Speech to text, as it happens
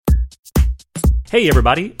Hey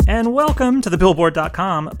everybody, and welcome to the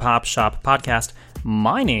Billboard.com Pop Shop Podcast.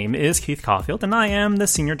 My name is Keith Caulfield, and I am the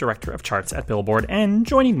Senior Director of Charts at Billboard, and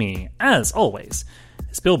joining me, as always,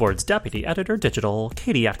 is Billboard's Deputy Editor Digital,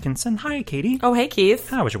 Katie Atkinson. Hi, Katie. Oh, hey, Keith.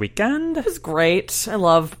 How was your weekend? It was great. I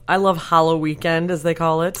love Hollow Weekend, as they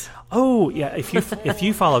call it. Oh, yeah, if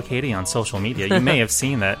you follow Katie on social media, you may have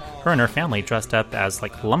seen that her and her family dressed up as,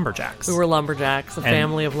 like, lumberjacks. We were lumberjacks, a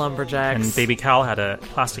family of lumberjacks. And Baby Cal had a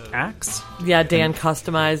plastic axe. Yeah, Dan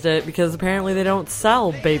customized it, because apparently they don't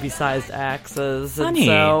sell baby-sized axes. Funny.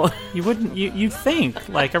 So You'd think,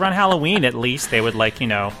 like, around Halloween, at least, they would, like, you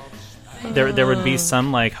know... There would be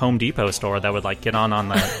some, like, Home Depot store that would, like, get on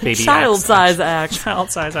the baby child-size axe.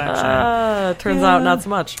 Child-size action. Turns out not so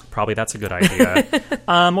much. Probably that's a good idea.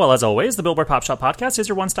 Well, as always, the Billboard Pop Shop Podcast is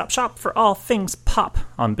your one-stop shop for all things pop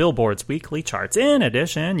on Billboard's weekly charts. In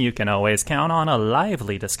addition, you can always count on a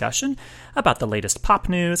lively discussion about the latest pop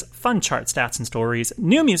news, fun chart stats and stories,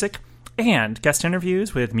 new music, and guest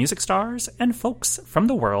interviews with music stars and folks from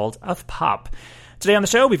the world of pop. Today on the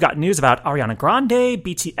show, we've got news about Ariana Grande,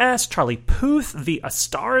 BTS, Charlie Puth, the A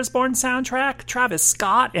Star Is Born soundtrack, Travis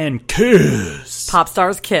Scott, and Kiss. Pop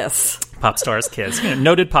Stars Kiss. Pop Stars Kiss.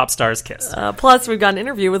 Noted Pop Stars Kiss. Plus, we've got an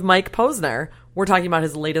interview with Mike Posner. We're talking about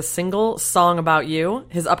his latest single, Song About You,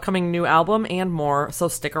 his upcoming new album, and more, so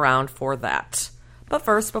stick around for that. But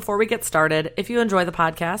first, before we get started, if you enjoy the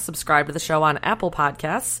podcast, subscribe to the show on Apple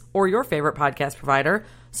Podcasts or your favorite podcast provider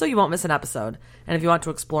so you won't miss an episode. And if you want to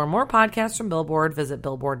explore more podcasts from Billboard, visit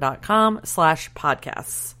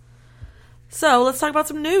billboard.com/podcasts. So let's talk about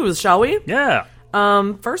some news, shall we? Yeah.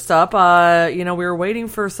 First up, we were waiting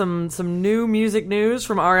for some new music news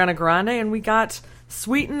from Ariana Grande, and we got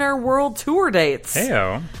Sweetener World Tour dates.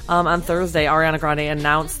 Heyo. On Thursday, Ariana Grande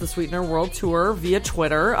announced the Sweetener World Tour via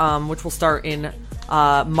Twitter, which will start in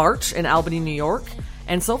March in Albany, New York.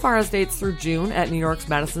 And so far has dates through June at New York's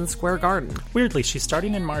Madison Square Garden. Weirdly, she's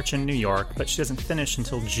starting in March in New York, but she doesn't finish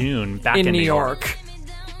until June back in New York.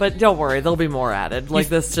 But don't worry, there'll be more added.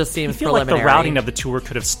 This just seems preliminary. Like the routing of the tour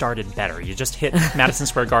could have started better. You just hit Madison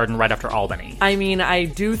Square Garden right after Albany. I mean, I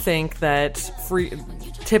do think that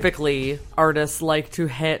typically artists like to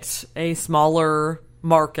hit a smaller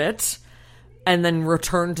market and then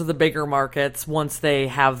return to the bigger markets once they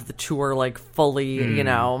have the tour fully,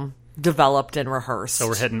 developed and rehearsed. So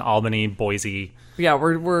we're hitting Albany, Boise. Yeah,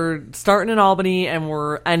 we're starting in Albany and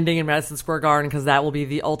we're ending in Madison Square Garden because that will be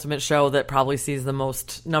the ultimate show that probably sees the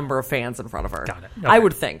most number of fans in front of her. Got it. Okay. I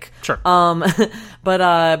would think. Sure.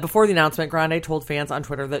 But before the announcement, Grande told fans on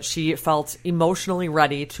Twitter that she felt emotionally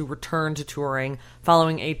ready to return to touring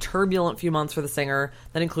following a turbulent few months for the singer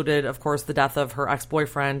that included, of course, the death of her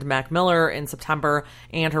ex-boyfriend, Mac Miller, in September,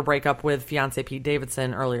 and her breakup with fiancé Pete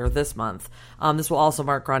Davidson earlier this month. This will also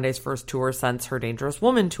mark Grande's first tour since her Dangerous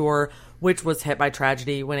Woman tour, which was hit by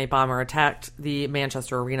tragedy when a bomber attacked the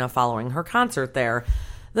Manchester Arena following her concert there.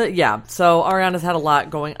 So Ariana's had a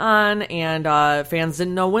lot going on, and fans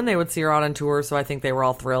didn't know when they would see her out on tour, so I think they were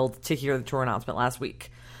all thrilled to hear the tour announcement last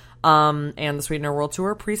week. And the Sweetener World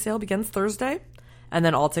Tour pre-sale begins Thursday, and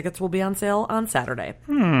then all tickets will be on sale on Saturday.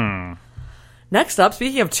 Next up,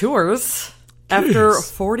 speaking of tours... After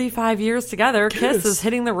 45 years together, Kiss is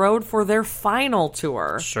hitting the road for their final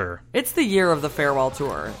tour. Sure. It's the year of the farewell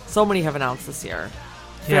tour. So many have announced this year.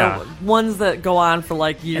 Yeah. Ones that go on for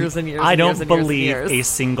years and years and I years don't and believe years. a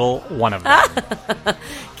single one of them.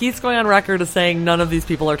 Keith's going on record as saying none of these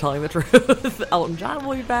people are telling the truth. Elton John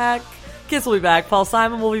will be back. Kiss will be back. Paul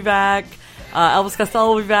Simon will be back. Elvis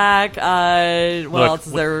Costello will be back. What else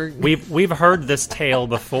is there? We've heard this tale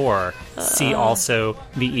before. See also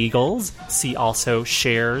the Eagles. See also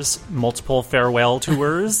Cher's multiple farewell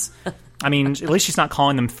tours. I mean, at least she's not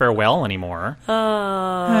calling them farewell anymore.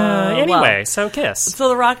 Anyway, so Kiss. So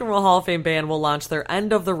the Rock and Roll Hall of Fame band will launch their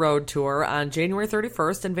End of the Road tour on January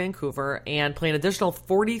 31st in Vancouver and play an additional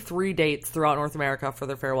 43 dates throughout North America for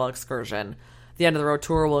their farewell excursion. The End of the Road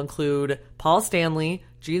tour will include Paul Stanley,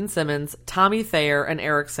 Gene Simmons, Tommy Thayer, and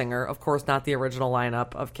Eric Singer. Of course, not the original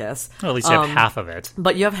lineup of Kiss. Well, at least you have half of it.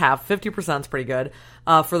 But you have half. 50% is pretty good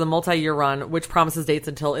for the multi-year run, which promises dates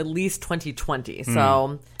until at least 2020.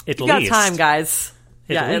 So you've got time, guys.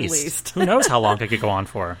 At least. Who knows how long it could go on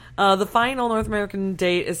for? The final North American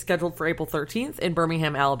date is scheduled for April 13th in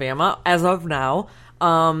Birmingham, Alabama, as of now.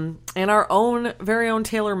 And our very own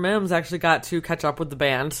Taylor Mims actually got to catch up with the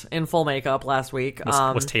band in full makeup last week.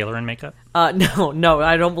 Was Taylor in makeup? No,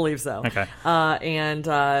 I don't believe so. Okay.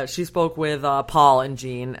 And she spoke with Paul and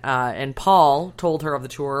Jean, and Paul told her of the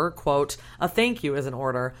tour, quote, "A thank you is in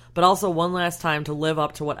order, but also one last time to live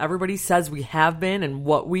up to what everybody says we have been and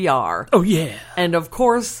what we are." Oh, yeah. And of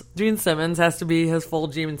course, Gene Simmons has to be his full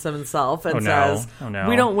Gene Simmons self and says,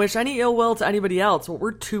 "We don't wish any ill will to anybody else, but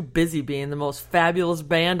we're too busy being the most fabulous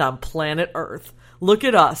band on planet Earth. Look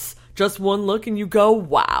at us. Just one look and you go,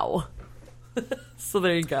 wow." So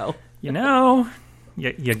there you go. You know,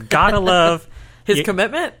 you gotta love... His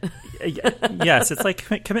commitment? Yes, it's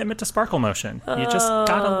like commitment to sparkle motion. You just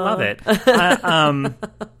gotta love it.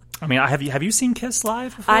 I mean, have you seen Kiss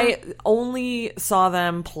live before? I only saw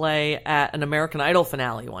them play at an American Idol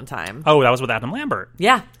finale one time. Oh, that was with Adam Lambert.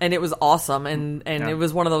 Yeah, and it was awesome. And it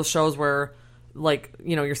was one of those shows where, like,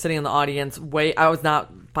 you know, you're sitting in the audience. I was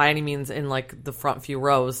not by any means in, like, the front few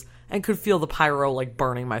rows and could feel the pyro, like,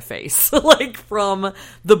 burning my face, like, from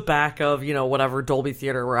the back of, you know, whatever Dolby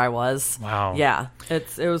Theater where I was. Wow. Yeah, it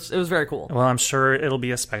was very cool. Well, I'm sure it'll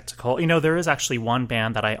be a spectacle. You know, there is actually one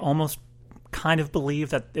band that I almost kind of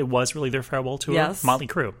believe that it was really their farewell tour. Yes. Motley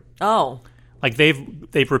Crue. Oh. Like,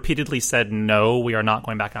 they've repeatedly said, no, we are not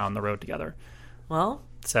going back out on the road together. Well.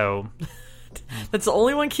 So. That's the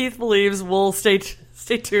only one Keith believes. We'll stay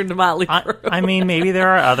tuned to Motley Crue. I mean, maybe there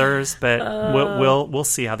are others, but we'll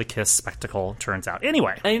see how the Kiss spectacle turns out.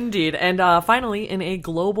 Anyway. Indeed. And finally, in a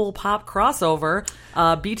global pop crossover,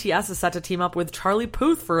 BTS is set to team up with Charlie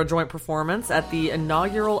Puth for a joint performance at the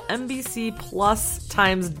inaugural NBC Plus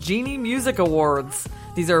times Genie Music Awards.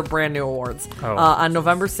 These are brand new awards. On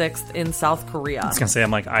November 6th in South Korea. I was going to say,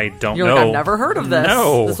 I'm like, I don't You're know. Like, I've never heard of this.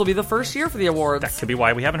 No. This will be the first year for the awards. That could be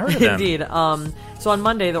why we haven't heard of them. Indeed. So on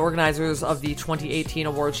Monday, the organizers of the 2018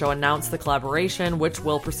 award show announced the collaboration, which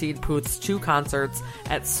will precede Puth's 2 concerts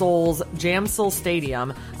at Seoul's Jamsil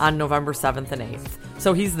Stadium on November 7th and 8th.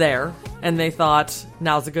 So he's there, and they thought,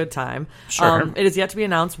 now's a good time. Sure. It is yet to be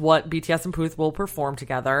announced what BTS and Puth will perform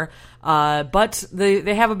together. But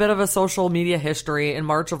they have a bit of a social media history. In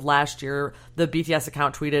March of last year, the BTS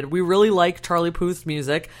account tweeted, "We really like Charlie Puth's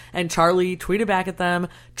music." And Charlie tweeted back at them,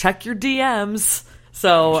 "Check your DMs."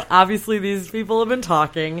 So obviously these people have been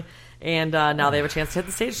talking. And now they have a chance to hit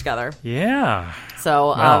the stage together. Yeah. So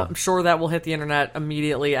Wow. I'm sure that will hit the internet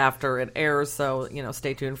immediately after it airs. So, you know,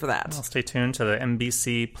 stay tuned for that. Well, stay tuned to the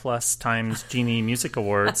NBC Plus times Genie Music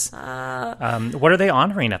Awards. What are they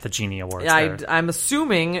honoring at the Genie Awards? I'm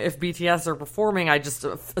assuming if BTS are performing, I just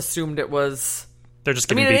assumed it was... They're just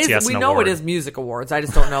giving BTS we an know award. it is music awards. I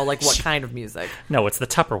just don't know, like, what kind of music. No, it's the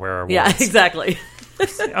Tupperware Awards. Yeah, exactly.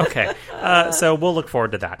 Okay, so we'll look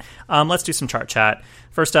forward to that. Let's do some chart chat.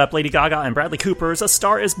 First up, Lady Gaga and Bradley Cooper's A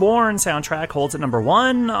Star Is Born soundtrack holds at number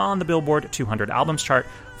 1 on the Billboard 200 albums chart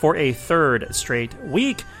for a 3rd straight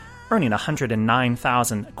week, earning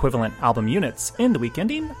 109,000 equivalent album units in the week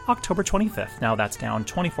ending October 25th. Now that's down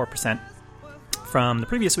 24% from the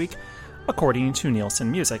previous week, according to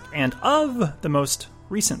Nielsen Music. And of the most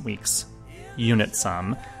recent week's unit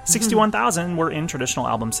sum, 61,000 were in traditional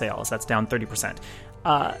album sales. That's down 30%.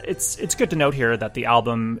 It's good to note here that the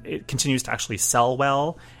album, it continues to actually sell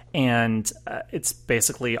well, and it's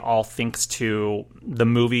basically all thanks to the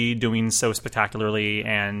movie doing so spectacularly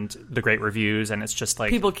and the great reviews, and it's just like...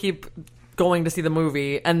 People keep going to see the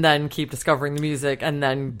movie and then keep discovering the music and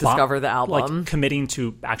then discover the album. Like committing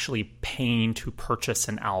to actually paying to purchase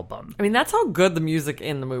an album. I mean, that's how good the music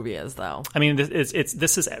in the movie is, though. I mean, this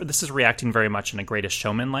is reacting very much in a Greatest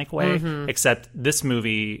Showman-like way, except this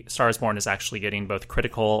movie, Star Is Born, is actually getting both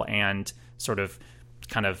critical and sort of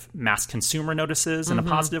kind of mass consumer notices in a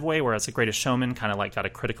positive way, whereas The Greatest Showman kind of like got a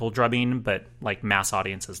critical drubbing, but like mass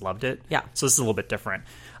audiences loved it. Yeah. So this is a little bit different.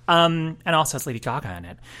 And also has Lady Gaga in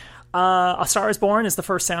it. A Star Is Born is the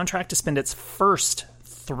first soundtrack to spend its first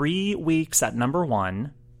 3 weeks at number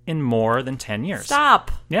 1 in more than 10 years. Stop.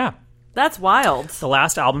 Yeah. That's wild. The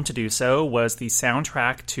last album to do so was the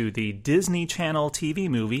soundtrack to the Disney Channel TV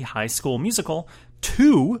movie High School Musical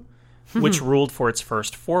 2, which ruled for its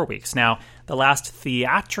first 4 weeks. Now, the last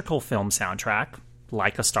theatrical film soundtrack,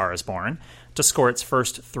 like A Star Is Born, to score its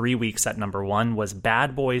first 3 weeks at number 1 was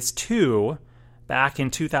Bad Boys 2 back in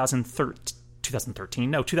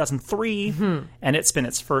 2003, and it spent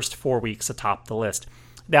its first 4 weeks atop the list.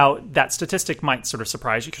 Now, that statistic might sort of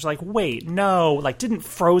surprise you because you're like, wait, no, like, didn't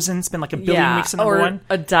Frozen spend like a billion weeks at number 1?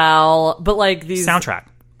 Adele, but like these... Soundtrack.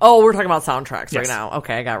 Oh, we're talking about soundtracks right Yes. now.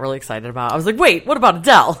 Okay, I got really excited about it. I was like, wait, what about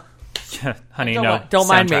Adele? Honey, don't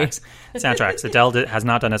mind me. Soundtracks. Adele has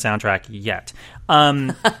not done a soundtrack yet.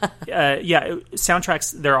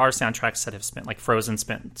 Soundtracks. There are soundtracks that have spent, like Frozen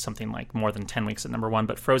spent something like more than 10 weeks at number one,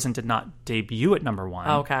 but Frozen did not debut at number one.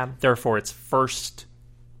 Okay. Therefore, its first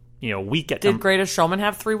week at Did Greatest Showman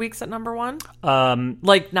have 3 weeks at number one?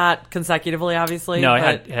 Like not consecutively, obviously. No,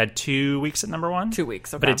 it had 2 weeks at number one. 2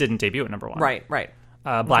 weeks, okay. But it didn't debut at number one. Right.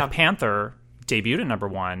 Black Panther debuted at number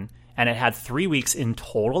one, and it had 3 weeks in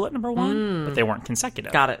total at number one, but they weren't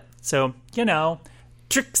consecutive. Got it. So,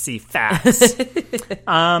 tricksy facts.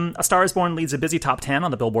 A Star is Born leads a busy top 10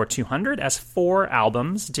 on the Billboard 200 as 4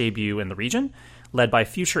 albums debut in the region, led by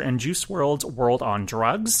Future and Juice WRLD's World on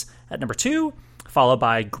Drugs at number 2, followed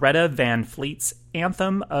by Greta Van Fleet's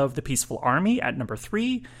Anthem of the Peaceful Army at number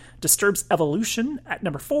 3, Disturbed's Evolution at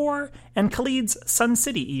number 4, and Khalid's Sun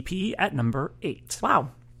City EP at number 8. Wow.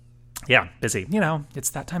 Yeah, busy. It's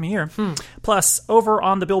that time of year. Plus, over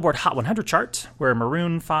on the Billboard Hot 100 chart, where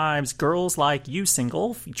Maroon 5's Girls Like You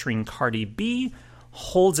single, featuring Cardi B,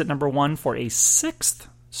 holds at number 1 for a 6th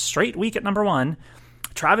straight week at number 1,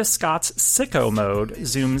 Travis Scott's Sicko Mode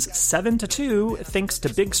zooms 7-2 thanks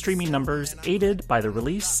to big streaming numbers aided by the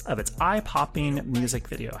release of its eye-popping music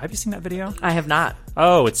video. Have you seen that video? I have not.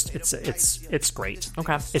 Oh, it's great.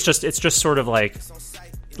 Okay. It's just sort of like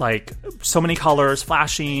so many colors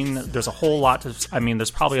flashing. There's a whole lot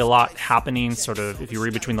there's probably a lot happening sort of if you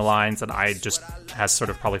read between the lines that I just has sort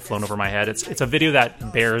of probably flown over my head. It's a video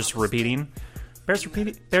that bears repeated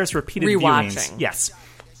viewings. Yes.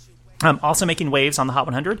 Also making waves on the Hot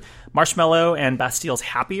 100, Marshmello and Bastille's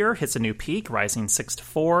Happier hits a new peak, rising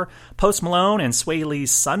 6-4. Post Malone and Sway Lee's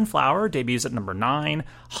Sunflower debuts at number 9.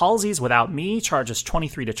 Halsey's Without Me charges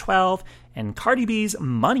 23-12. And Cardi B's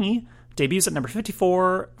Money debuts at number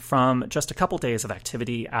 54 from just a couple days of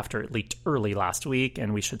activity after it leaked early last week,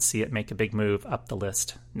 and we should see it make a big move up the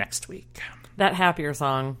list next week. That Happier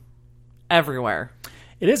song, everywhere.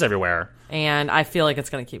 It is everywhere. And I feel like it's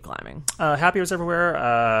going to keep climbing. Happier's everywhere.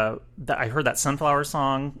 I heard that Sunflower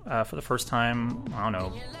song for the first time. I don't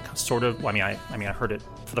know, sort of. Well, I heard it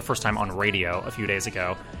for the first time on radio a few days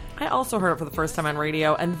ago. I also heard it for the first time on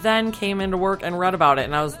radio, and then came into work and read about it.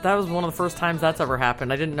 And that was one of the first times that's ever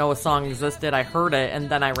happened. I didn't know a song existed. I heard it, and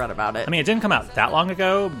then I read about it. It didn't come out that long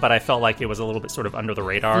ago, but I felt like it was a little bit sort of under the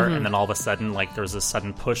radar. And then all of a sudden, there was a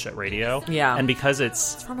sudden push at radio. Yeah, and because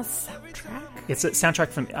it's from a soundtrack. It's a soundtrack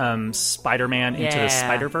from Spider-Man Into the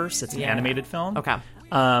Spider-Verse. It's an animated film. Okay.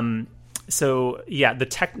 So yeah, I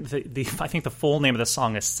think the full name of the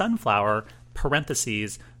song is Sunflower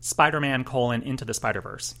 (parentheses Spider-Man: Into the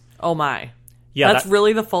Spider-Verse). Oh my! Yeah, that's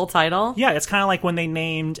really the full title. Yeah, it's kind of like when they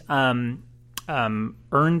named Earned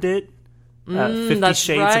It. 50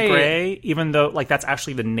 Shades of Grey, even though that's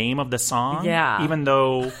actually the name of the song. Yeah, even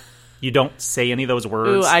though you don't say any of those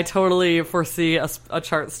words. Ooh, I totally foresee a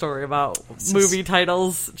chart story about movie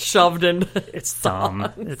titles shoved in. It's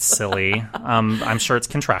dumb. It's silly. I'm sure it's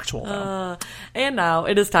contractual, though. And now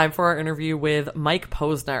it is time for our interview with Mike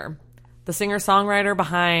Posner. The singer-songwriter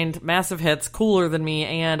behind massive hits Cooler Than Me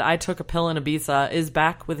and I Took a Pill in Ibiza is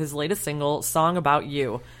back with his latest single, Song About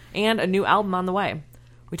You, and a new album on the way.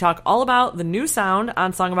 We talk all about the new sound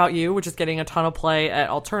on Song About You, which is getting a ton of play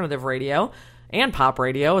at alternative radio and pop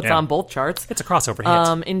radio. It's on both charts. It's a crossover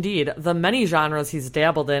hit. Indeed. The many genres he's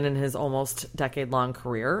dabbled in his almost decade-long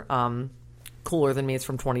career. Cooler Than Me is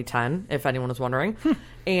from 2010, if anyone was wondering.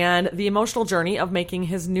 And the emotional journey of making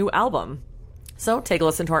his new album. So take a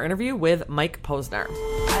listen to our interview with Mike Posner.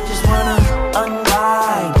 I just wanna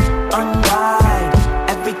unwind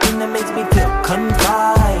everything that makes me feel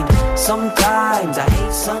confined. Sometimes I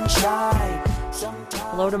hate sunshine.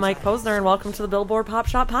 Hello to Mike Posner and welcome to the Billboard Pop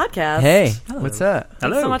Shop Podcast. Hey, hello. What's up?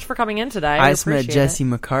 Thanks so much for coming in today. I just met Jesse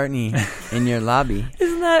McCartney in your lobby.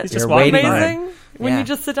 Isn't that just amazing? When you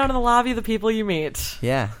just sit down in the lobby, the people you meet.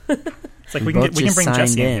 Yeah. It's like we can bring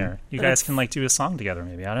Jesse in here. You guys can do a song together,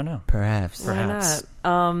 maybe. I don't know. Perhaps. Why not?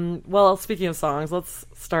 Well, speaking of songs, let's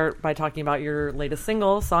start by talking about your latest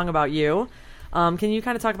single, Song About You. Can you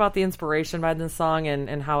kind of talk about the inspiration behind this song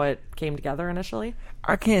and how it came together initially?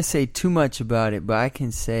 I can't say too much about it, but I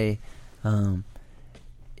can say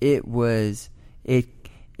it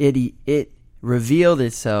revealed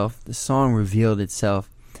itself. The song revealed itself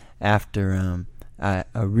after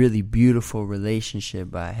a really beautiful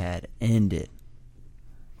relationship I had ended.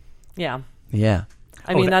 Yeah. Yeah.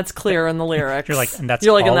 I mean, that's clear in the lyrics. and that's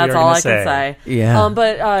all I can say. Yeah.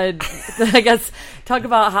 But I guess talk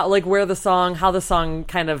about how how the song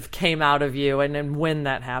kind of came out of you and when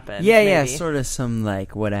that happened. Yeah, maybe. yeah, sort of some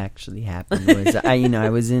what actually happened was I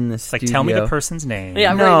was in the studio. Tell me the person's name.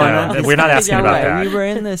 Yeah, no, we're not asking about that. We were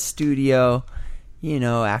in the studio,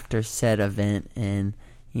 after said event, and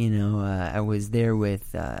I was there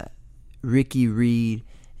with Ricky Reed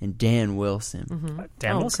and Dan Wilson. Mm-hmm.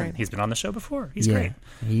 Dan Wilson, great. he's been on the show before. He's great.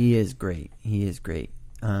 He is great.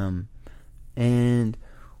 And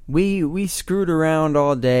we screwed around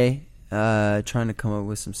all day, trying to come up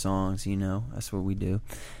with some songs. That's what we do,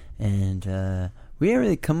 and we didn't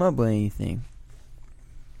really come up with anything.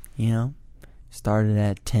 Started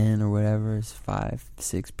at 10 or whatever. It's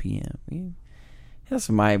 6 p.m. We had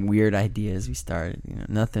some weird ideas. We started,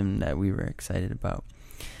 nothing that we were excited about.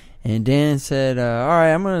 And Dan said, all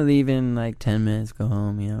right, I'm going to leave in like 10 minutes, go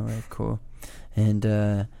home, right, cool.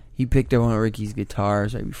 And he picked up one of Ricky's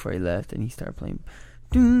guitars right before he left, and he started playing.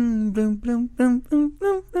 And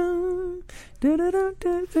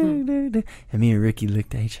me and Ricky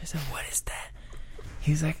looked at each other and said, what is that?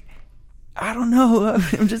 He was like, I don't know,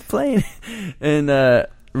 I'm just playing. And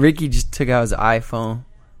Ricky just took out his iPhone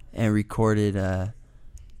and recorded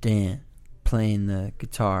Dan playing the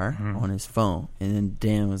guitar on his phone. And then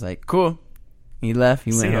Dan was like, cool. He left,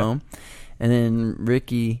 he went home. And then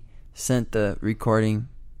Ricky sent the recording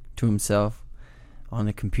to himself on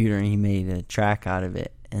the computer, and he made a track out of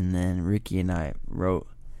it. And then Ricky and I wrote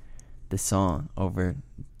the song over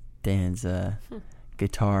Dan's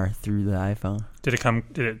guitar through the iPhone. Did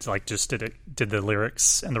the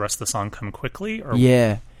lyrics and the rest of the song come quickly? Or?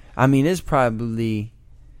 Yeah. I mean, it's probably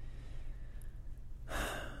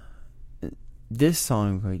this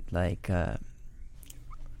song, like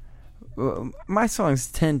my songs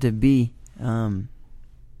tend to be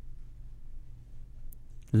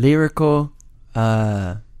lyrical,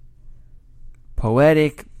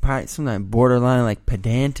 poetic, probably sometimes borderline like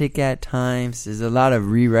pedantic at times. There's a lot of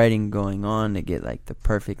rewriting going on to get like the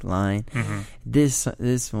perfect line. Mm-hmm. This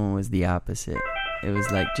one was the opposite. It was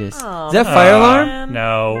like just is Oh, that fire alarm?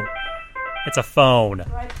 No, it's a phone.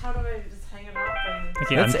 How do I just hang it up? And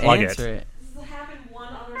If you Let's unplug answer it. this has happened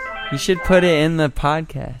one other time. You should put it in the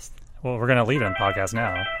podcast. Well, we're gonna leave it in podcast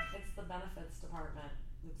now. It's the benefits department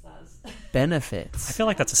that says. Benefits. I feel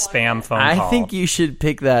like that's a spam phone I call. think you should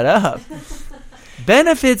pick that up.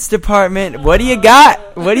 Benefits department. What do you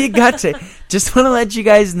got? What do you got to? Just want to let you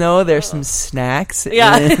guys know there's some snacks.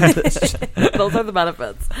 Yeah. in- Those are the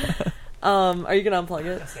benefits. Are you gonna unplug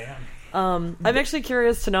it? Yes, I am. I'm actually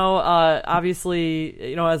curious to know.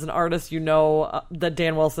 Obviously, as an artist, that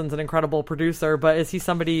Dan Wilson's an incredible producer. But is he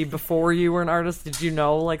somebody before you were an artist? Did you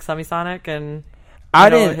know like Semisonic and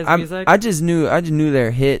his music? I just knew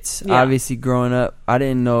their hits. Yeah. Obviously, growing up, I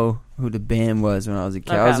didn't know who the band was when I was a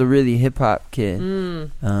kid. I Okay. was a really hip hop kid.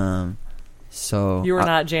 So You were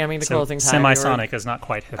not jamming to So closing time. You were- Semisonic is not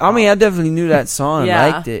quite hip. I mean, I definitely knew that song. Yeah. I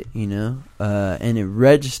liked it, and it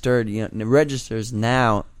registered. And it registers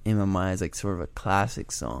now in my mind as like sort of a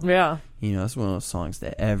classic song. Yeah. It's one of those songs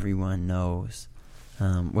that everyone knows,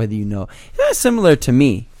 whether it's similar to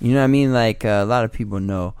me. You know what I mean? Like a lot of people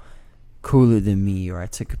know Cooler Than Me, or I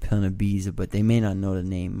Took a Pill in Ibiza, but they may not know the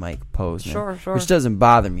name Mike Posner. Sure. Which doesn't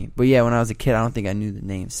bother me. But yeah, when I was a kid, I don't think I knew the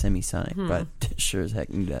name Semisonic, but I sure as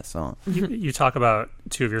heck knew that song. You talk about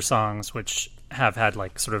two of your songs which have had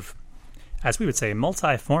like sort of, as we would say,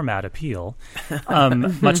 multi-format appeal,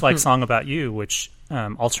 much like Song About You, which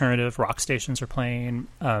alternative rock stations are playing,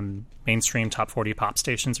 mainstream top 40 pop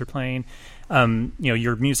stations are playing.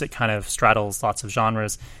 Your music kind of straddles lots of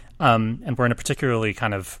genres, and we're in a particularly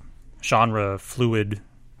kind of genre fluid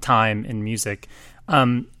time in music.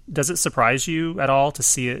 Does it surprise you at all to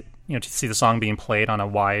see it, to see the song being played on a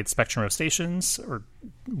wide spectrum of stations, or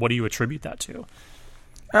what do you attribute that to?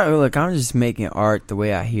 Look, I'm just making art the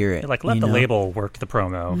way I hear it. Like, let the label work the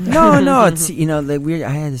promo. No, it's like weird. I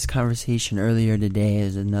had this conversation earlier today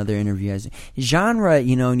as another interview. As genre,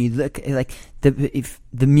 and you look at like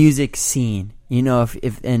the music scene.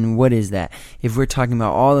 If and what is that? If we're talking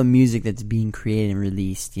about all the music that's being created and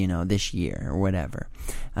released, this year or whatever,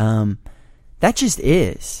 that just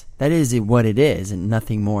is. That is what it is, and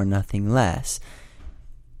nothing more, nothing less.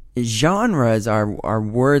 Genres are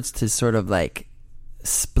words to sort of like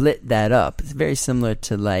split that up. It's very similar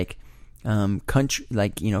to like country,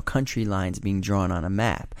 like country lines being drawn on a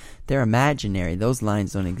map. They're imaginary. Those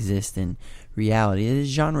lines don't exist in reality. The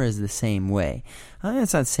genre is the same way.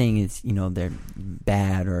 It's not saying it's they're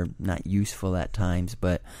bad or not useful at times,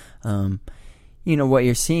 but what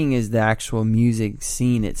you're seeing is the actual music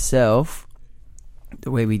scene itself,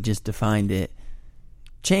 the way we just defined it,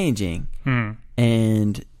 changing.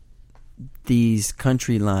 And these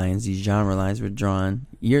country lines, these genre lines were drawn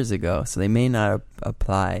years ago, so they may not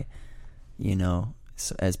apply,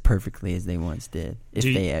 as perfectly as they once did.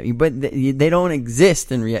 But they don't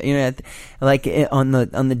exist in reality. Like on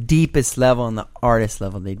the deepest level, on the artist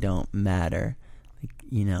level, they don't matter.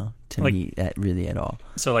 to me that really at all.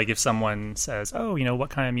 So, like, if someone says, "Oh, what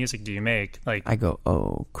kind of music do you make?" Like, I go,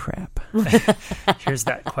 "Oh crap." Here's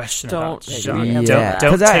that question Don't about take genre. the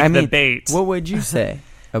Don't take the mean, bait. What would you say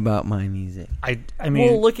about my music? I mean,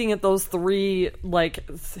 well, looking at those 3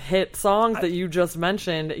 hit songs that you just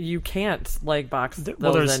mentioned, you can't box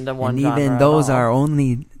those into one and genre even at those all. are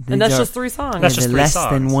only, and that's just 3 songs. That's just 3 less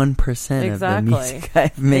songs. than 1% of the music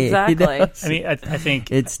I've made. Exactly. I mean, I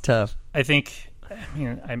think it's tough.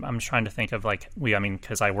 I'm trying to think of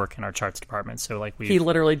because I work in our charts department, so he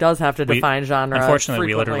literally does have to define genre. Unfortunately,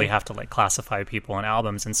 we frequently. literally have to classify people in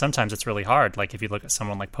albums, and sometimes it's really hard. Like if you look at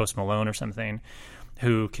someone like Post Malone or something,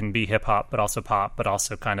 who can be hip hop but also pop but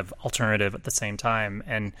also kind of alternative at the same time,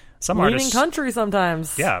 and some leaning artists country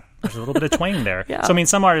sometimes. Yeah, there's a little bit of twang there. Yeah. So I mean,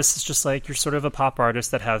 some artists it's just like you're sort of a pop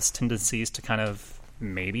artist that has tendencies to kind of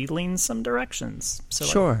maybe lean some directions. So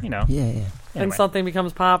Sure. Yeah. And Anyway. something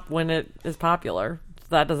becomes pop when it is popular.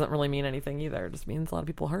 That doesn't really mean anything either. It just means a lot of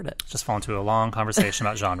people heard it. Just fall into a long conversation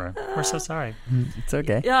about genre. We're so sorry. It's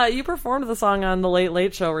okay. Yeah, you performed the song on the Late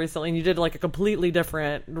Late Show recently, and you did a completely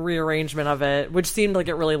different rearrangement of it, which seemed like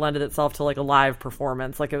it really lended itself to a live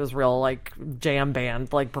performance, like it was real jam band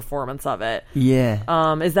performance of it. Yeah.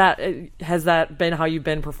 Has that been how you've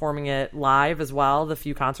been performing it live as well? The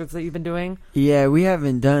few concerts that you've been doing? Yeah, we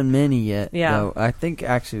haven't done many yet. Yeah. Though. I think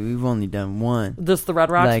actually we've only done one. Just the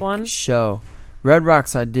Red Rocks one? Show. Red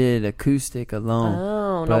Rocks I did acoustic alone.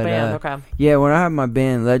 Oh, no band. Okay. Yeah, when I have my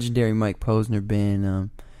band, legendary Mike Posner band,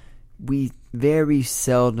 we very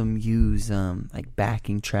seldom use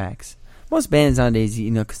backing tracks. Most bands nowadays,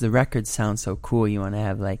 because the records sound so cool, you want to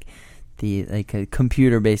have a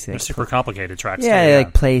computer basically. They're super complicated tracks. Yeah,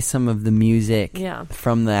 play some of the music Yeah.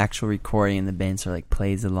 from the actual recording, and the band sort of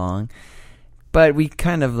plays along. But we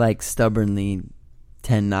kind of stubbornly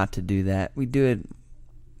tend not to do that. We do it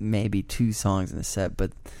maybe 2 songs in a set,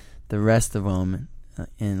 but the rest of them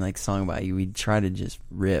in Song About You, we try to just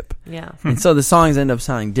rip. Yeah. And so the songs end up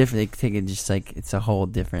sounding different. They take it just it's a whole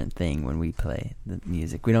different thing when we play the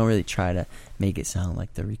music. We don't really try to make it sound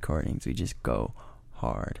like the recordings. We just go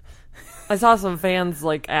hard. I saw some fans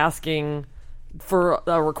asking for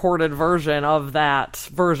a recorded version of that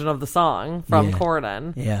version of the song from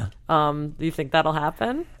Corden. Yeah. Do you think that'll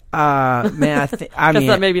happen? Man, I Guess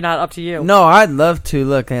that maybe not up to you. No, I'd love to.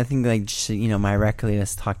 Look, I think my record label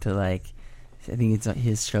talked to I think it's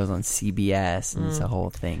his show's on CBS, and it's a whole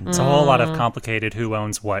thing. It's a whole lot of complicated who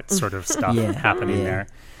owns what sort of stuff happening there.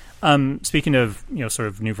 Speaking of sort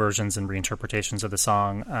of new versions and reinterpretations of the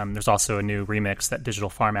song, there's also a new remix that Digital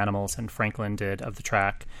Farm Animals and Franklin did of the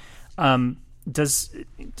track. Does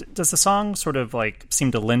the song sort of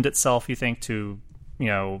seem to lend itself, you think, to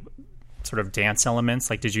sort of dance elements?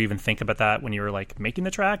 Did you even think about that when you were making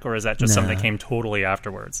the track, or is that just something that came totally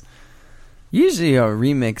afterwards? Usually a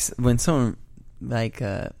remix, when someone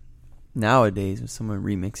nowadays when someone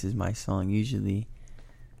remixes my song, usually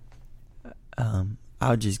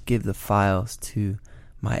I'll just give the files to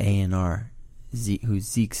my A&R, who's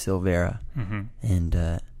Zeke Silvera,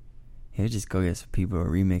 and he'll just go get some people to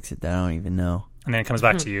remix it that I don't even know. And then it comes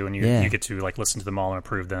back to you, and you get to listen to them all and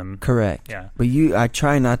approve them. Correct. Yeah. But I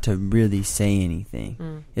try not to really say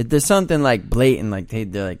anything. If there's something blatant,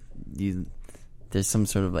 there's some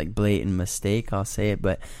sort of blatant mistake, I'll say it.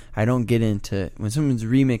 But I don't get into, when someone's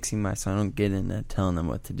remixing my song, I don't get into telling them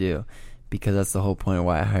what to do, because that's the whole point of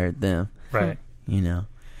why I hired them. Right.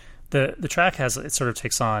 The track it sort of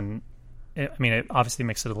takes on, it obviously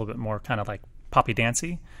makes it a little bit more kind of poppy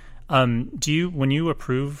dancey. Do you, when you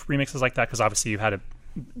approve remixes like that, because obviously you had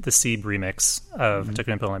the Seeb remix of Took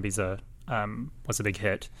Pimple and Ibiza was a big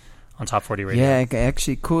hit on Top 40 Radio. Yeah,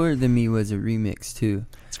 actually, Cooler Than Me was a remix too.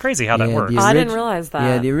 It's crazy how that works. I didn't realize that.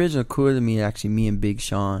 Yeah, the original Cooler Than Me, actually, me and Big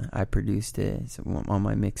Sean, I produced it. It's on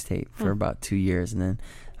my mixtape for about 2 years, and then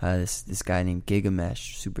this guy named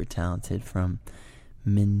Gigamesh, super talented from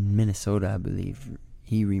Minnesota, I believe,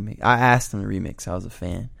 he remixed. I asked him to remix. I was a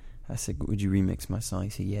fan. I said, would you remix my song? He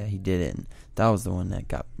said, yeah, he did it. And that was the one that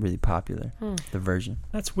got really popular, the version.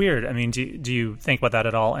 That's weird. Do you think about that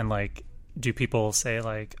at all? And do people say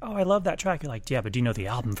oh, I love that track? You're like, yeah, but do you know the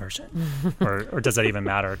album version? or does that even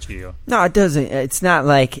matter to you? No, it doesn't. It's not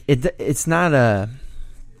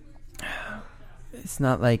it's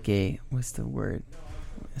not like a, what's the word?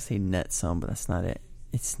 I say net sum, but that's not it.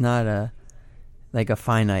 It's not a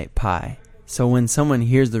finite pie. So when someone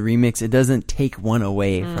hears the remix, it doesn't take one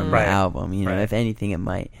away from the album. If anything, it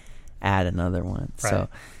might add another one. Right. So,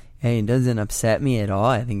 it doesn't upset me at all.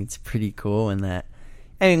 I think it's pretty cool in that.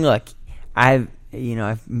 Look, I've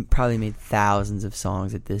probably made thousands of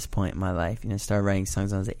songs at this point in my life. I started writing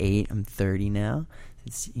songs when I was 8. I'm 30 now.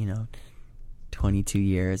 It's 22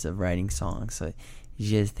 years of writing songs. So you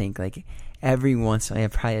just think like every once, I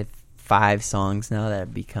have probably 5 songs now that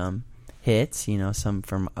have become hits, you know, some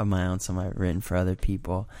from of my own, some I've written for other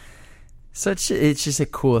people. So it's just a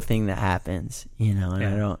cool thing that happens, you know, and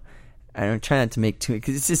I don't try not to make too,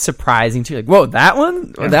 because it's just surprising too. Like, whoa, that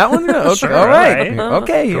one? Oh, that one? Okay, Sure, all right. right.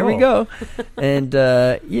 Okay, here we Cool. go. And,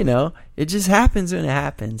 you know, it just happens when it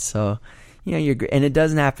happens. So, you know, and it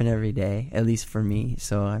doesn't happen every day, at least for me.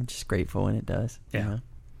 So I'm just grateful when it does. Yeah. You know?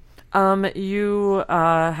 You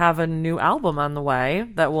have a new album on the way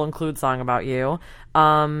that will include Song About You.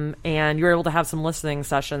 And you were able to have some listening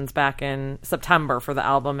sessions back in September for the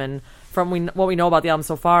album. And from what we know about the album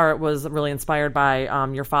so far, it was really inspired by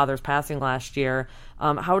your father's passing last year.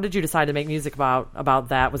 How did you decide to make music about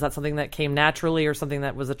that? Was that something that came naturally or something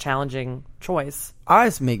that was a challenging choice? I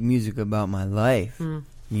just make music about my life,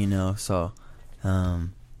 you know, so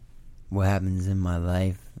what happens in my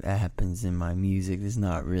life, that happens in my music. There's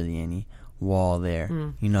not really any wall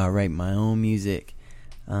there. You know, I write my own music.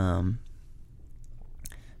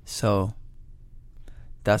 So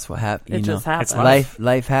that's what happens. It just happens.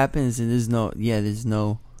 Life happens, and there's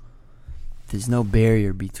no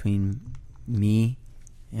barrier between me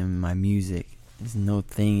and my music. There's no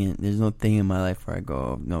thing in my life where I go,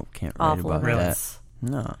 oh, nope, can't write Awful about limits.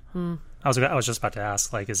 that. No. I was just about to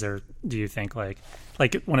ask, like, do you think like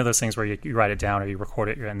one of those things where you write it down or you record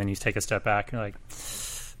it and then you take a step back and you're like,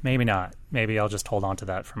 maybe not. Maybe I'll just hold on to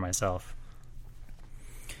that for myself.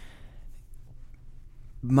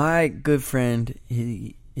 My good friend,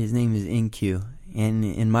 his name is NQ, and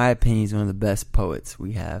in my opinion, he's one of the best poets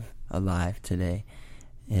we have alive today,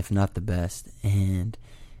 if not the best. And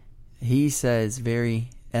he says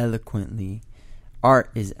very eloquently,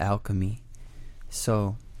 art is alchemy.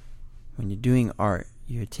 So when you're doing art,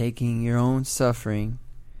 you're taking your own suffering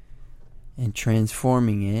and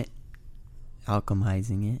transforming it,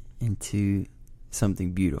 alchemizing it into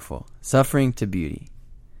something beautiful. Suffering to beauty.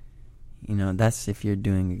 You know, that's if you're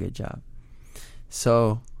doing a good job.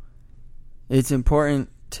 So it's important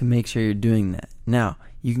to make sure you're doing that. Now,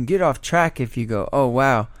 you can get off track if you go, oh,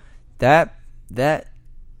 wow, that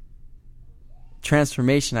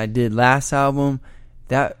transformation I did last album,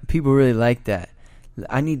 that people really like that.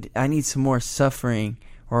 I need some more suffering,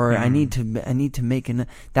 or I need to make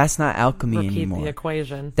that's not alchemy anymore. Repeat the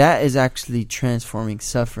equation. That is actually transforming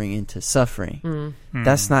suffering into suffering.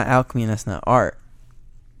 That's not alchemy, and that's not art.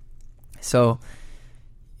 So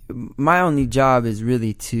my only job is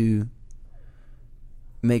really to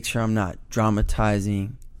make sure I'm not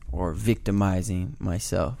dramatizing or victimizing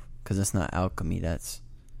myself, because that's not alchemy. That's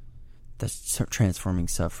transforming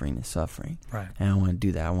suffering to suffering. Right. And I want to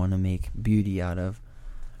do that. I want to make beauty out of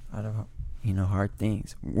hard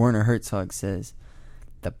things. Werner Herzog says,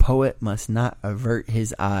 "The poet must not avert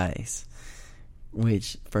his eyes,"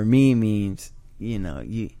 which for me means, you know,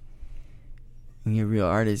 when you're a real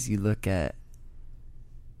artist, you look at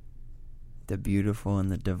the beautiful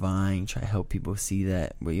and the divine, try to help people see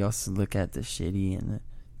that, but you also look at the shitty and the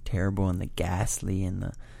terrible and the ghastly and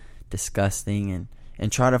the disgusting,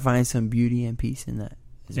 and try to find some beauty and peace in that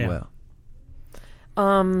as well.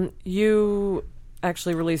 You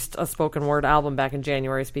actually released a spoken word album back in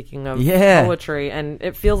January, speaking of poetry, and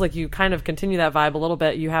it feels like you kind of continue that vibe a little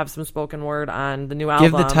bit. You have some spoken word on the new album.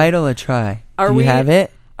 Give the title a try. Do you have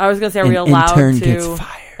it? I was going to say, are we allowed intern to... gets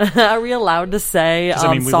fired. Are we allowed to say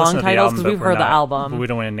we song titles? Because we've heard the album. We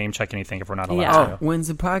don't want to name check anything if we're not allowed to. When's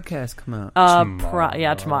the podcast come out?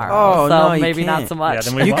 Tomorrow. Oh, so no, you maybe can't. not so much. Yeah,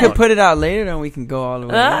 then we You won't. could put it out later, then we can go all the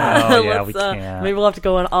way. We can't. Maybe we'll have to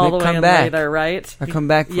go in all the way come in back. later, right? I'll come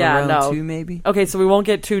back for round 2, maybe. Okay, so we won't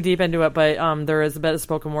get too deep into it, but there is a bit of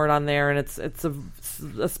spoken word on there, and it's a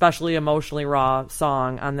especially emotionally raw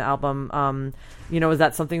song on the album. You know, is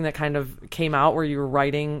that something that kind of came out where you were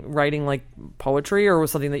writing like poetry, or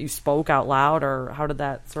was something that you spoke out loud, or how did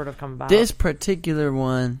that sort of come about? This particular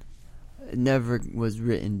one never was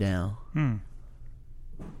written down.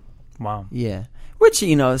 Wow. Yeah. Which,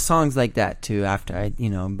 you know, songs like that too, after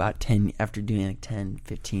after doing like 10,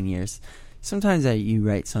 15 years, sometimes you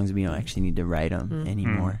write songs but you don't actually need to write them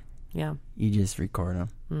anymore. Yeah. You just record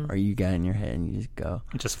them, or you got it in your head and you just go.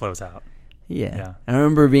 It just flows out. Yeah. I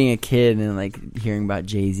remember being a kid and like hearing about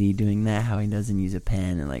Jay-Z doing that, how he doesn't use a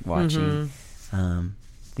pen, and like watching, I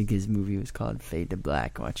think his movie was called Fade to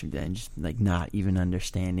Black, watching that and just like not even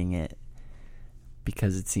understanding it,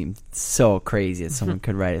 because it seemed so crazy that someone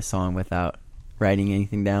could write a song without writing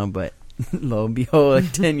anything down. But lo and behold,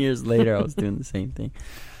 like 10 years later, I was doing the same thing.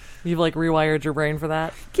 You've like rewired your brain for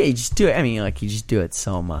that. Yeah, you just do it. I mean, like you just do it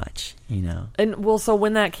so much, you know. And well, so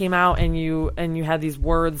when that came out and you had these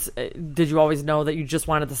words, did you always know that you just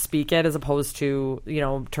wanted to speak it as opposed to, you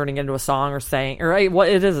know, turning it into a song or saying, or what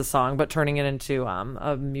it is a song, but turning it into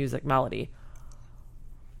a music melody?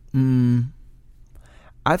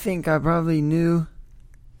 I think I probably knew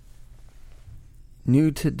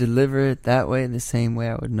to deliver it that way, the same way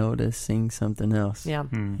I would know to sing something else. Yeah.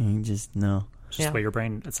 And you just know. Just the way your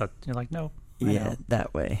brain, you're like, no. I Yeah, know.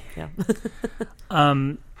 that way. Yeah.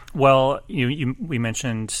 Well, we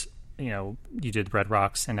mentioned, you know, you did Red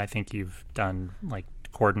Rocks, and I think you've done like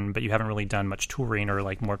Corden, but you haven't really done much touring or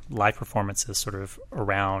like more live performances sort of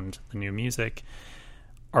around the new music.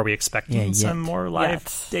 Are we expecting some more live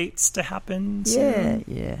dates to happen soon?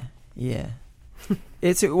 Yeah.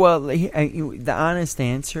 It's the honest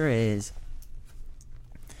answer is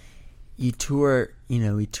we toured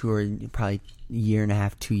probably a year and a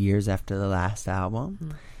half, 2 years after the last album,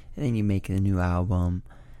 and then you make a new album.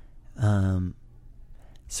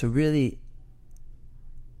 So really,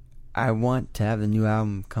 I want to have the new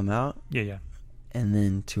album come out, and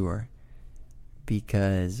then tour,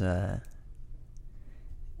 because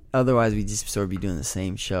otherwise we just sort of be doing the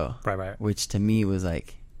same show, right. Which to me was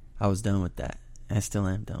like, I was done with that. I still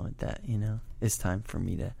am done with that. You know, it's time for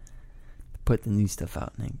me to put the new stuff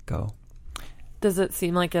out and then go. Does it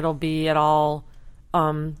seem like it'll be at all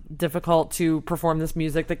difficult to perform this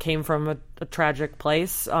music that came from a tragic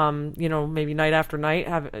place? You know, maybe night after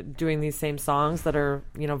night, doing these same songs that are,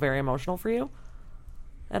 you know, very emotional for you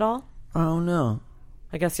at all? I don't know.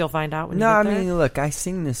 I guess you'll find out when you get there. No, I mean, look, I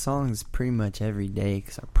sing the songs pretty much every day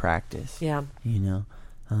because I practice. Yeah. You know,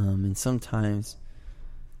 and sometimes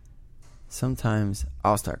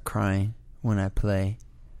I'll start crying when I play.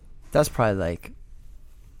 That's probably like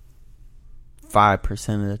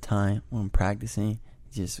 5% of the time when I'm practicing.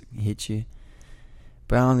 It just hits you.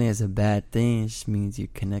 But I don't think it's a bad thing. It just means you're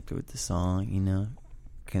connected with the song, you know,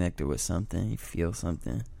 connected with something, you feel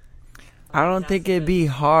something. I don't think it'd be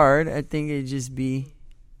hard. I think it'd just be...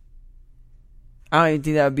 I don't even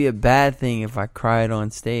think that would be a bad thing if I cried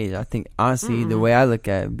on stage. I think, honestly, the way I look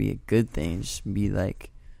at it would be a good thing. Just be, like,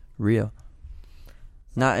 real.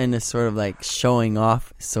 Not in a sort of, like, showing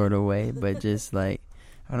off sort of way, but just, like,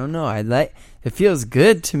 I don't know. It feels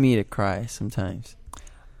good to me to cry sometimes.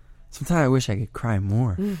 Sometimes I wish I could cry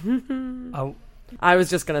more. Oh, I was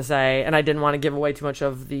just going to say, and I didn't want to give away too much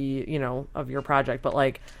of the, you know, of your project, but,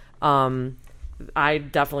 like, I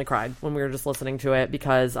definitely cried when we were just listening to it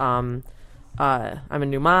because... I'm a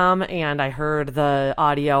new mom, and I heard the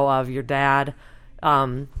audio of your dad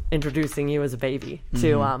introducing you as a baby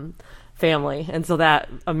to family, and so that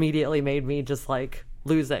immediately made me just like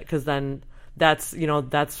lose it, because then that's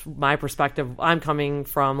my perspective. I'm coming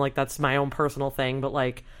from, like, that's my own personal thing, but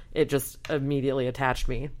like it just immediately attached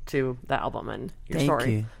me to the album and your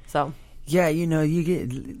story. You. So yeah, you know,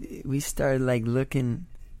 we started like looking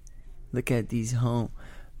at these homes.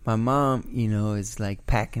 My mom, you know, is like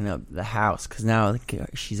packing up the house because now like,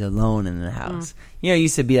 she's alone in the house. You know, it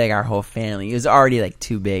used to be like our whole family. It was already like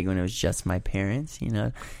too big when it was just my parents, you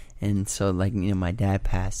know. And so, like, you know, my dad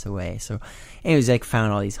passed away. So, and it was like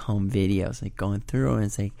found all these home videos, like going through, and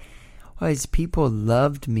it's like, well, these people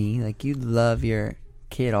loved me. Like, you love your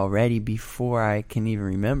kid already before I can even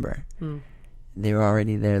remember. They were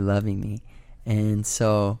already there loving me. And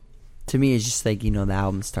so, to me, it's just like, you know, the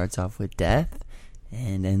album starts off with death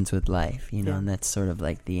and ends with life, you know, and that's sort of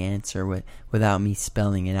like the answer without me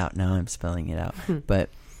spelling it out. Now I'm spelling it out. But,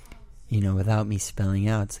 you know, without me spelling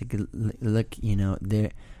out, it's like, look, you know,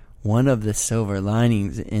 one of the silver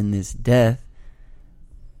linings in this death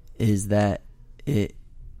is that it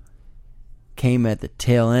came at the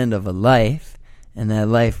tail end of a life, and that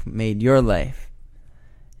life made your life.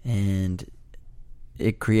 And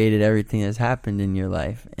it created everything that's happened in your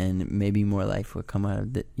life, and maybe more life will come out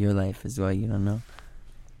of your life as well. You don't know.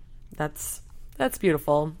 That's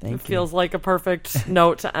beautiful. Thank you. Feels like a perfect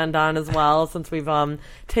note to end on as well, since we've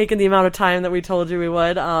taken the amount of time that we told you we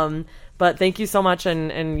would. But thank you so much,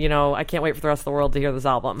 and you know, I can't wait for the rest of the world to hear this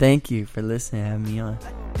album. Thank you for listening, having me on.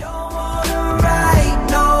 Don't wanna write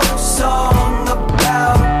no song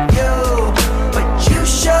about you, but you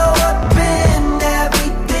show up in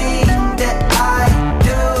everything that I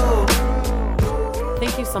do.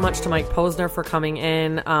 Thank you so much to Mike Posner for coming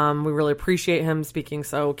in. We really appreciate him speaking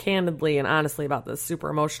so candidly and honestly about this super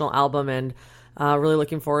emotional album, and really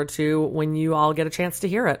looking forward to when you all get a chance to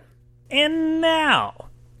hear it. and now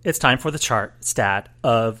it's time for the chart stat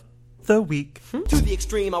of the week. To the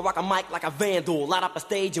extreme, I rock a mic like a vandal. Light up a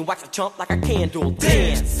stage and wax a chump like a candle.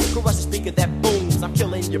 Dance, crush a speaker that booms. I'm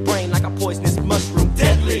killing your brain like a poisonous mushroom.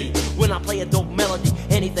 Deadly, when I play a dope melody.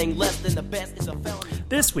 Anything less than the best is a felony.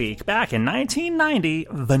 This week, back in 1990,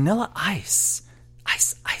 Vanilla Ice.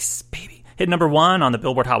 Ice, Ice, Baby. Hit number 1 on the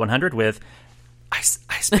Billboard Hot 100 with Ice,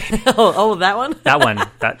 Ice, Baby. Oh, that one? That one.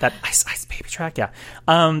 That Ice, Ice, Baby track, yeah.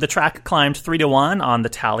 The track climbed 3-1 on the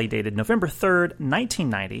tally dated November 3rd,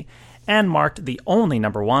 1990, and marked the only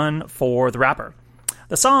number 1 for the rapper.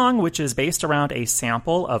 The song, which is based around a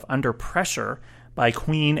sample of Under Pressure by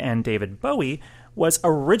Queen and David Bowie, was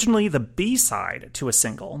originally the B-side to a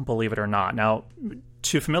single, believe it or not. Now,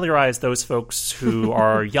 to familiarize those folks who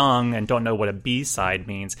are young and don't know what a B-side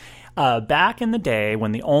means, back in the day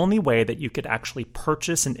when the only way that you could actually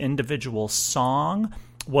purchase an individual song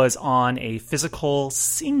was on a physical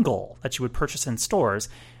single that you would purchase in stores,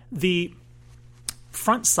 the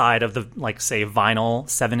front side of the, like, say, vinyl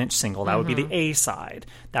 7-inch single, that would be the A side.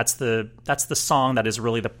 That's the song that is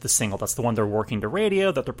really the single. That's the one they're working to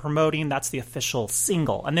radio, that they're promoting. That's the official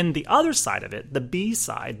single. And then the other side of it, the B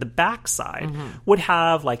side, the back side, would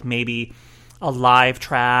have like maybe a live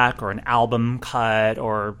track or an album cut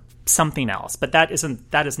or something else. But that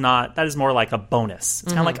is more like a bonus.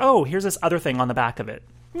 It's kind of like, oh, here's this other thing on the back of it.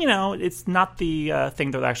 You know, it's not the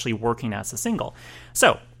thing they're actually working as a single.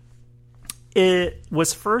 So it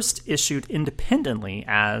was first issued independently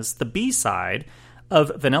as the B-side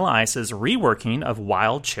of Vanilla Ice's reworking of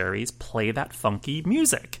Wild Cherry's Play That Funky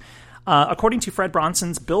Music. According to Fred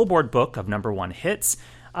Bronson's Billboard book of number 1 hits,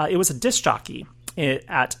 it was a disc jockey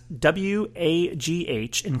at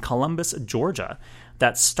WAGH in Columbus, Georgia,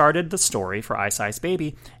 that started the story for Ice Ice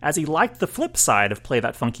Baby, as he liked the flip side of Play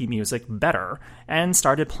That Funky Music better and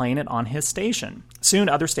started playing it on his station. Soon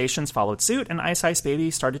other stations followed suit, and Ice Ice Baby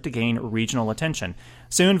started to gain regional attention.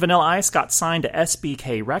 Soon Vanilla Ice got signed to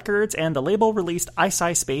SBK Records, and the label released Ice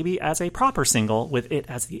Ice Baby as a proper single with it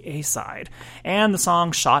as the A-side. And the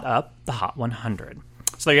song shot up the Hot 100.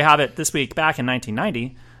 So there you have it. This week, back in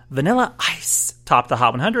 1990, Vanilla Ice topped the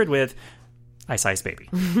Hot 100 with Ice Ice Baby.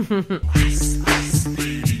 Ice, ice,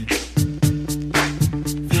 baby.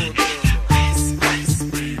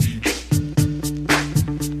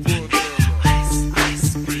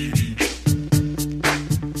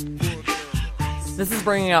 This is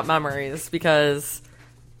bringing up memories because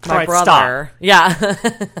my All right, brother... stop. Yeah.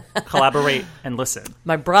 Collaborate and listen.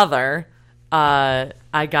 My brother, I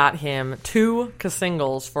got him 2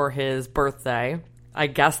 singles for his birthday. I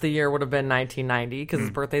guess the year would have been 1990 because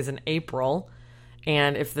his birthday's in April.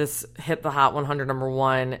 And if this hit the Hot 100 number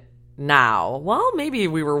 1 now, well, maybe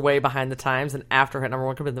we were way behind the times, and after hit number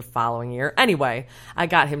 1 could have been the following year. Anyway, I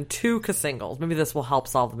got him 2 singles. Maybe this will help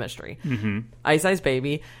solve the mystery. Ice Ice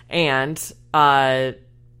Baby and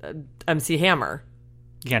MC Hammer.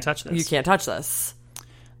 You Can't Touch This. You Can't Touch This.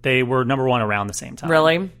 They were number 1 around the same time.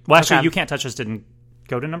 Really? Well, actually, Okay. You Can't Touch This didn't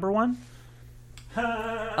go to number 1.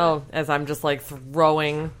 Oh, as I'm just like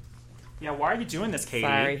throwing... Yeah, why are you doing this, Katie?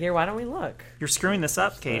 Sorry, here, why don't we look? You're screwing this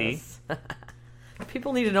up, Katie.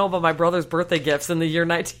 People need to know about my brother's birthday gifts in the year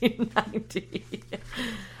 1990.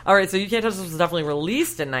 All right, so You Can't Touch This was definitely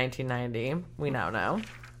released in 1990. We now know.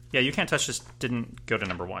 Yeah, You Can't Touch This didn't go to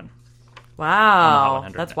number 1. Wow,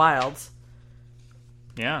 100 that's now. wild.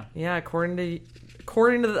 Yeah. Yeah, according to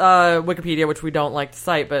Wikipedia, which we don't like to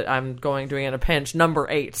cite, but I'm doing it in a pinch, number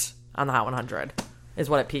 8 on the Hot 100 is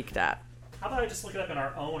what it peaked at. How about I just look it up in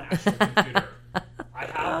our own actual computer? I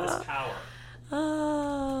have this power.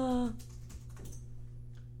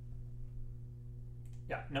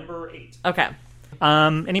 Yeah, number 8. Okay.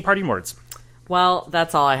 Any parting words? Well,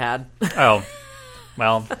 that's all I had. Oh,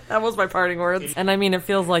 well. That was my parting words. And I mean, it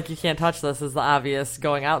feels like You Can't Touch This is the obvious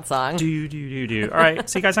going out song. Do. All right,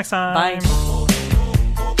 see you guys next time. Bye.